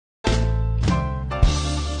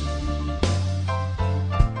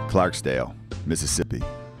Clarksdale, Mississippi,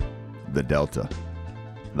 the Delta,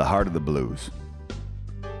 the heart of the blues.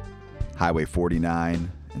 Highway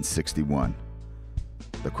 49 and 61,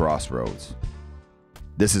 the crossroads.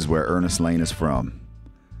 This is where Ernest Lane is from,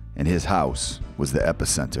 and his house was the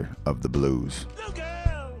epicenter of the blues.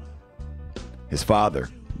 His father,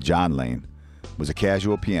 John Lane, was a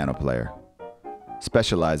casual piano player,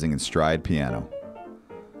 specializing in stride piano,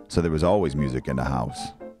 so there was always music in the house.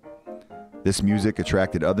 This music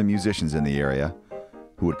attracted other musicians in the area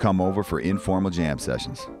who would come over for informal jam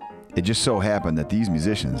sessions. It just so happened that these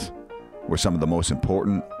musicians were some of the most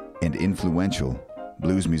important and influential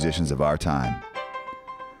blues musicians of our time.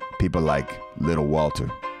 People like Little Walter,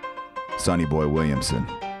 Sonny Boy Williamson,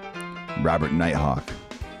 Robert Nighthawk,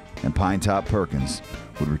 and Pinetop Perkins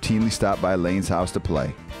would routinely stop by Lane's house to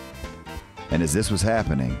play. And as this was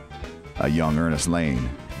happening, a young Ernest Lane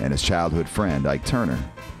and his childhood friend Ike Turner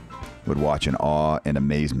would watch in awe and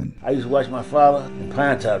amazement. I used to watch my father and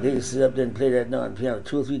Pinetop. They used to sit up there and play that darn piano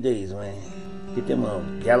 2 or 3 days, man. Get them a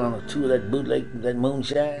gallon or 2 of that bootleg, that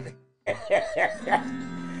moonshine.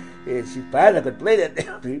 Yeah, see, Pinetop could play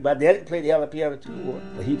that. My daddy played the hell of piano too,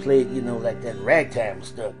 but he played, you know, like that ragtime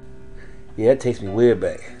stuff. Yeah, it takes me way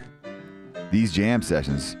back. These jam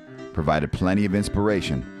sessions provided plenty of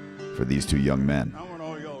inspiration for these two young men.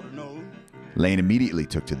 Lane immediately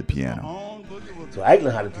took to the piano. So I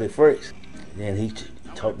learned how to play first. Then he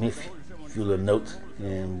taught me a few little notes.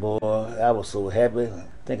 And boy, I was so happy. I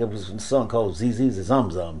think it was a song called ZZ's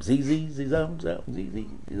Zum Zum. ZZ's Zum Zum.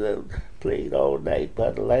 ZZ's played all night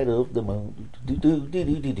by the light of the moon.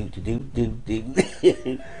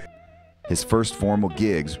 His first formal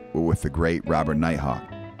gigs were with the great Robert Nighthawk.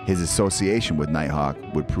 His association with Nighthawk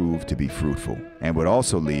would prove to be fruitful and would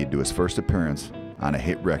also lead to his first appearance on a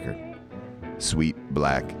hit record, Sweet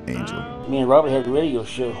Black Angel. Me and Robert had a radio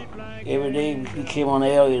show. Every day we came on the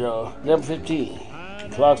air at 11:15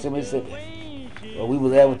 in Clarksdale, Mississippi. Well, we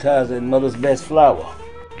was advertising Mother's Best Flour.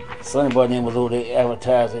 Sonny Boy name was over there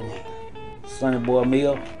advertising Sonny Boy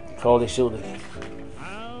Meal. Called the show the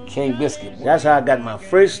King Biscuit. That's how I got my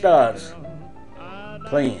first starts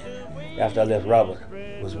playing. After I left Robert,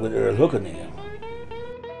 was with Earl Hooker now.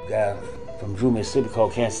 A guy from Drew, Mississippi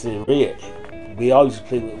called Kansas City Red. We all used to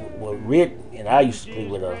play with Red, and I used to play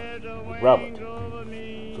with Robert.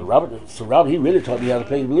 So Robert, he really taught me how to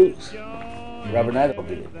play the blues. Robert Nighthawk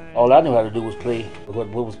did. All I knew how to do was play what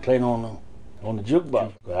was playing on the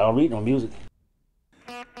jukebox. I don't read no music.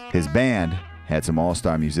 His band had some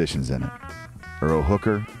all-star musicians in it. Earl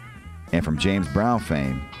Hooker, and from James Brown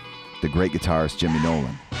fame, the great guitarist Jimmy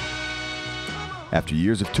Nolan. After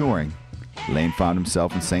years of touring, Lane found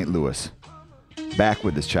himself in St. Louis, back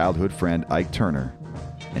with his childhood friend Ike Turner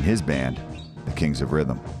and his band, the Kings of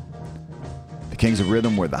Rhythm. The Kings of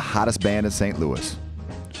Rhythm were the hottest band in St. Louis,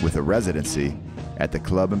 with a residency at the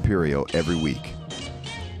Club Imperial every week.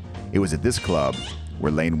 It was at this club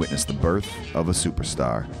where Lane witnessed the birth of a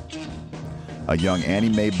superstar. A young Annie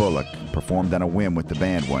Mae Bullock performed on a whim with the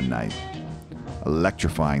band one night,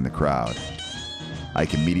 electrifying the crowd.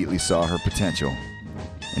 Ike immediately saw her potential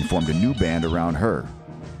and formed a new band around her.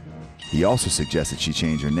 He also suggested she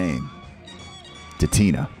change her name to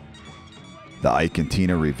Tina. The Ike and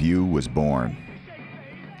Tina Review was born.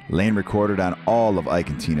 Lane recorded on all of Ike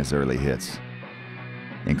and Tina's early hits,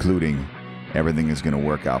 including Everything Is Gonna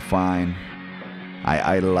Work Out Fine, I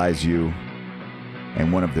Idolize You,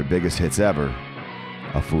 and one of their biggest hits ever,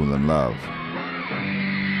 A Fool in Love.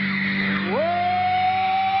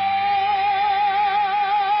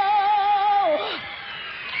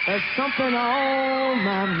 There's something on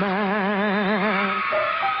my mind.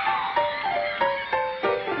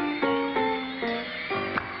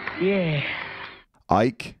 Yeah.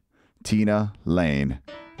 Ike, Tina, Lane,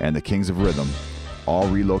 and the Kings of Rhythm all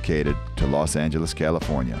relocated to Los Angeles,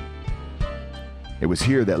 California. It was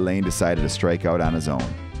here that Lane decided to strike out on his own,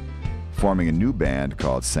 forming a new band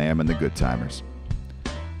called Sam and the Good Timers.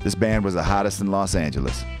 This band was the hottest in Los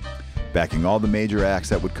Angeles, backing all the major acts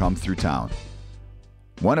that would come through town.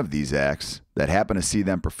 One of these acts that happened to see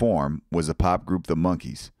them perform was the pop group The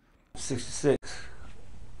Monkees. 66,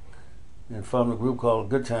 and formed a group called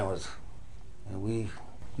Good Timers, and we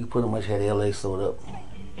pretty much had LA sewed up.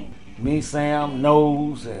 Me, Sam,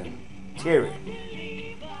 Nose, and Terry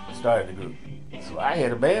started the group. So I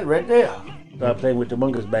had a band right there. Started playing with the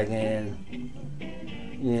Monkees back in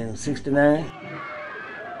 69.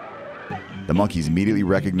 The Monkees immediately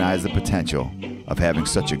recognized the potential of having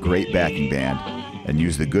such a great backing band and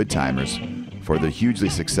used the Good Timers for their hugely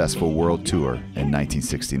successful world tour in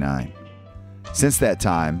 1969. Since that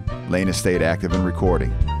time, Lane has stayed active in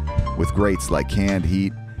recording, with greats like Canned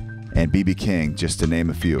Heat, and B.B. King, just to name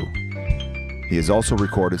a few. He has also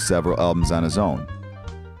recorded several albums on his own.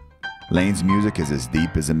 Lane's music is as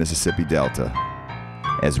deep as the Mississippi Delta,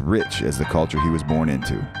 as rich as the culture he was born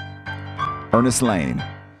into. Ernest Lane,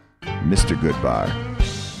 Mr. Goodbar,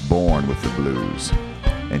 born with the blues.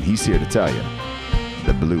 And he's here to tell you,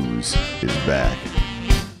 the blues is back.